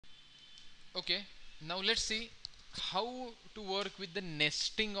Okay, now let's see how to work with the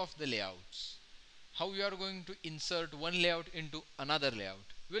nesting of the layouts. How you are going to insert one layout into another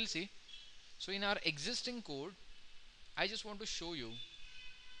layout. We'll see. So in our existing code, I just want to show you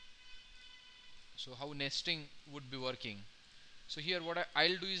so how nesting would be working. So here what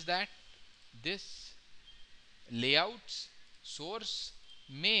I'll do is that this layouts source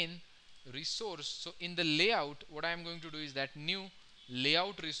main resource. So in the layout what I am going to do is that new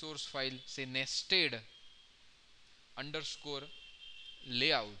layout resource file, say nested underscore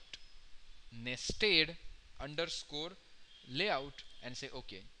layout, nested underscore layout, and say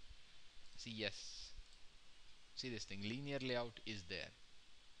okay. See, yes, see this thing, linear layout is there.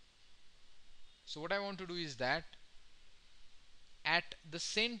 So what I want to do is that at the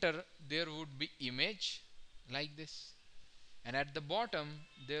center there would be image like this, and at the bottom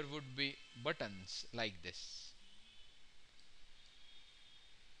there would be buttons like this,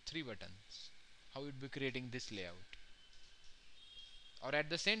 three buttons. How it would be creating this layout? Or at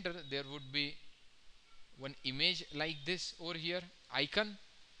the center there would be one image like this over here, icon,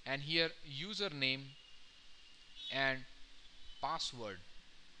 and here username and password.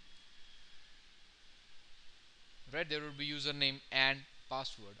 Right, there would be username and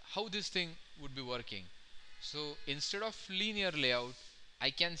password. How this thing would be working? So instead of linear layout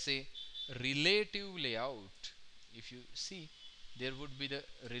I can say relative layout. If you see, there would be the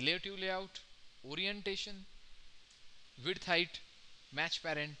relative layout, orientation, width, height, match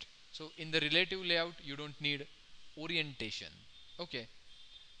parent. So in the relative layout you don't need orientation. Okay,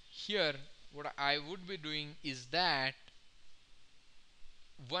 here what I would be doing is that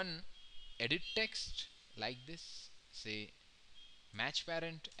one edit text like this, say match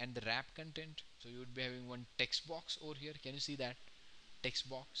parent and the wrap content. So you would be having one text box over here. Can you see that text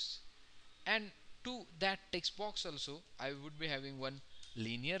box? And to that text box also I would be having one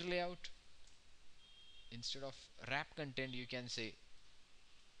linear layout. Instead of wrap content you can say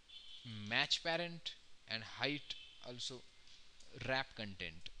match parent, and height also wrap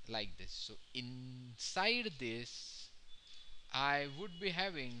content like this. So inside this I would be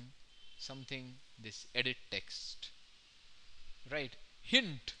having something, this edit text, right?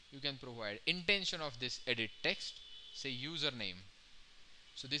 Hint you can provide, intention of this edit text, say username.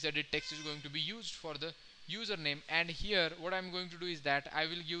 So this edit text is going to be used for the username, and here what I'm going to do is that I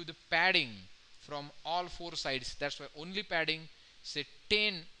will give the padding from all four sides. That's why only padding, say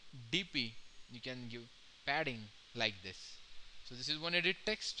 10 dp, you can give padding like this. So this is one edit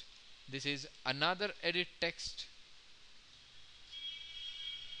text, this is another edit text.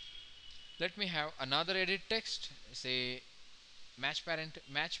 Let me have another edit text, say match parent,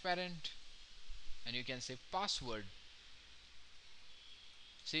 and you can say password.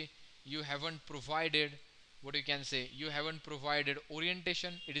 See, you haven't provided, what you can say, you haven't provided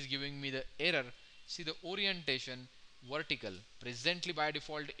orientation, it is giving me the error. See the orientation vertical, presently by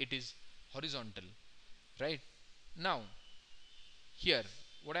default it is horizontal, right? Now here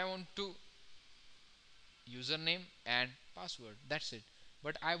what I want to, username and password, that's it.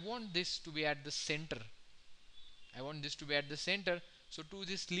 But I want this to be at the center, I want this to be at the center. So to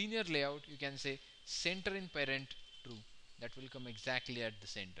this linear layout you can say center in parent true, that will come exactly at the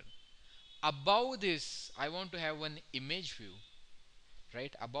center. Above this I want to have one image view,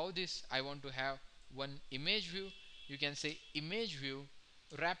 right? Above this I want to have one image view. You can say image view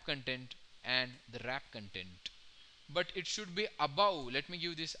wrap content and the wrap content, but it should be above. Let me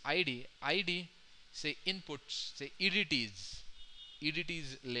give this id, say inputs, say edts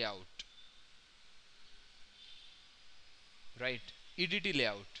layout, right? edt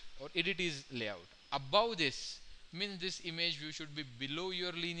layout or edts layout. Above this means this image view should be below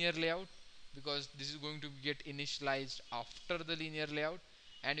your linear layout, because this is going to get initialized after the linear layout.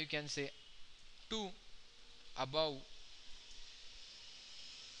 And you can say to above,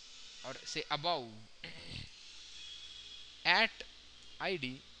 or say above at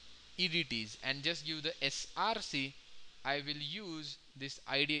id edts, and just give the src. I will use this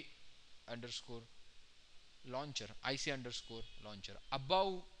id underscore launcher, ic underscore launcher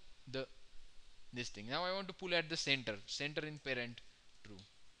above the this thing. Now I want to pull at the center in parent true,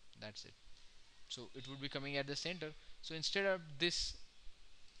 that's it. So it would be coming at the center. So instead of this,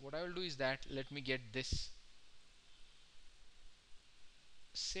 what I will do is that let me get this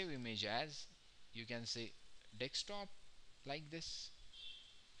save image as, you can say desktop like this.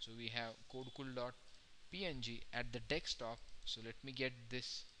 So we have codecool.png at the desktop. So let me get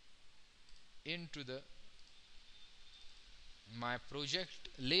this into the my project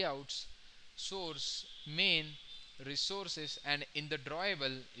layouts, source main resources, and in the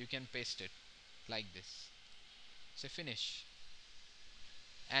drawable you can paste it like this. Say finish,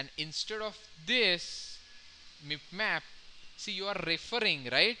 and instead of this mipmap, see, you are referring,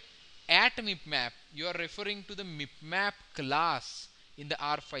 right, at mipmap, you are referring to the mipmap class in the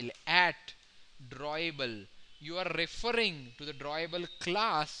R file at drawable. You are referring to the drawable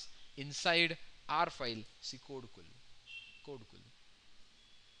class inside R file. See, code cool,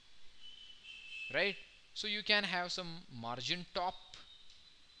 right? So you can have some margin top,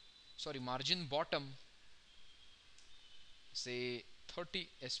 sorry, margin bottom, say 30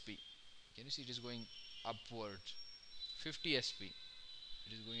 sp. Can you see it is going upward? 50 sp,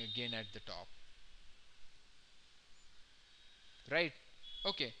 it is going again at the top, right?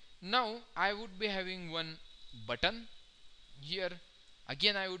 Okay, now I would be having one button here.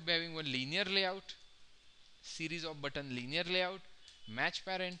 Again, I would be having one linear layout, series of button linear layout, match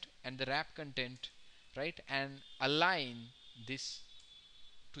parent and the wrap content, right? And align this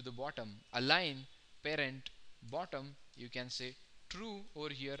to the bottom, align parent bottom, you can say true over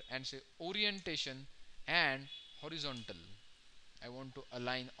here, and say orientation and horizontal. I want to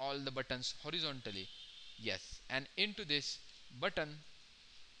align all the buttons horizontally, yes. And into this button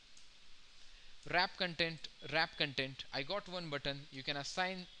wrap content, I got one button, you can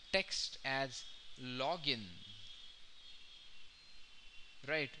assign text as login,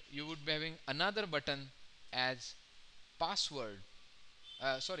 right? You would be having another button as password,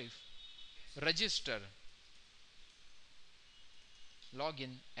 sorry, register,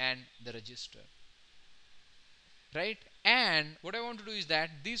 login and the register, right? And what I want to do is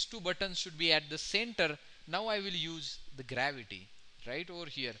that these two buttons should be at the center. Now I will use the gravity, right over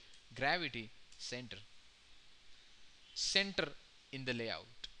here, gravity center in the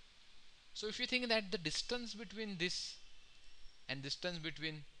layout. So if you think that the distance between this and distance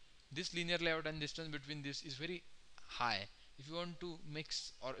between this linear layout and distance between this is very high, if you want to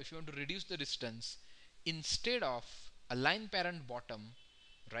mix or if you want to reduce the distance, instead of align parent bottom,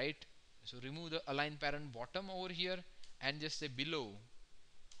 right, so remove the align parent bottom over here and just say below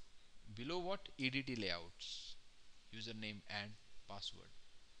what, edt layouts, username and password.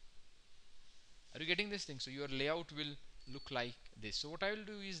 Are you getting this thing? So your layout will look like this. So what I will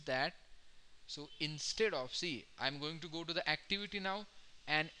do is that, so instead of, see, I'm going to go to the activity now,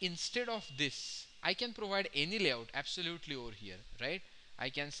 and instead of this I can provide any layout absolutely over here, right? I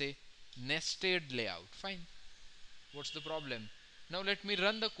can say nested layout, fine, what's the problem? Now let me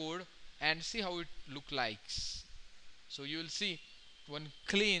run the code and see how it look likes. So you will see one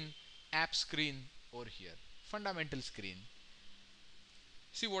clean app screen over here, fundamental screen.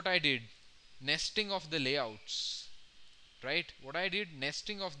 See what I did, nesting of the layouts, right? What I did,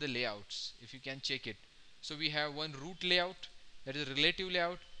 nesting of the layouts, if you can check it. So we have one root layout, that is relative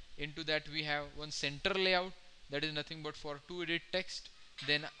layout. Into that we have one center layout, that is nothing but for to edit text.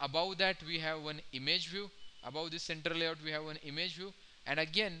 Then above that we have one image view, above this center layout we have one image view, and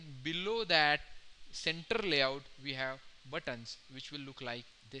again below that center layout we have buttons which will look like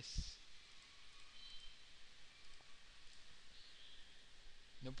this.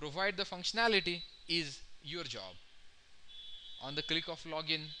 Now provide the functionality is your job. On the click of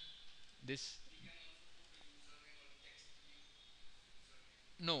login, this,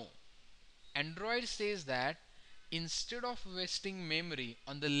 no, Android says that instead of wasting memory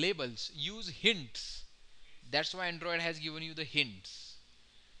on the labels, use hints. That's why Android has given you the hints.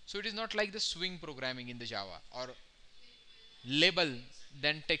 So it is not like the swing programming in the Java, or label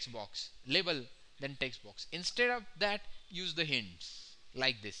then text box, label then text box. Instead of that, use the hints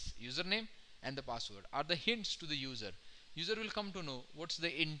like this, username and the password are the hints to the user. User will come to know what's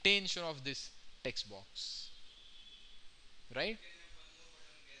the intention of this text box, right?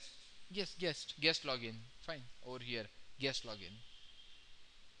 Yes, guest login, fine, over here guest login,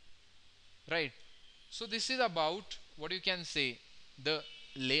 right? So this is about what you can say, the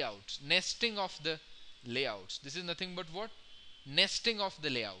layouts, nesting of the layouts. This is nothing but what, nesting of the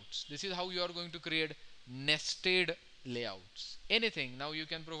layouts. This is how you are going to create nested layouts. Anything, now you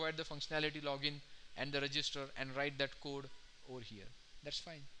can provide the functionality login and the register and write that code over here, that's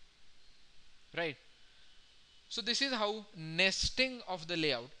fine, right? So this is how nesting of the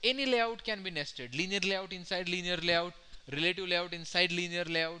layout. Any layout can be nested. Linear layout inside linear layout, relative layout inside linear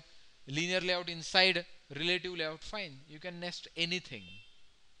layout inside relative layout. Fine. You can nest anything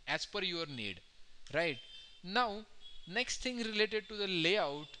as per your need. Right. Now, next thing related to the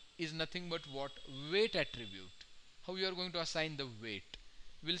layout is nothing but what? Weight attribute. How you are going to assign the weight.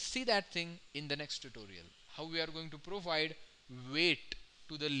 We'll see that thing in the next tutorial. How we are going to provide weight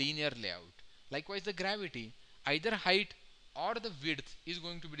to the linear layout. Likewise, the gravity, either height or the width is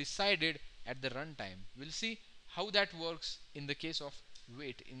going to be decided at the runtime. We'll see how that works in the case of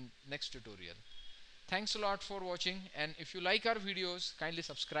weight in next tutorial. Thanks a lot for watching, and if you like our videos, kindly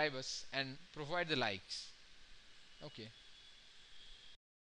subscribe us and provide the likes. Okay.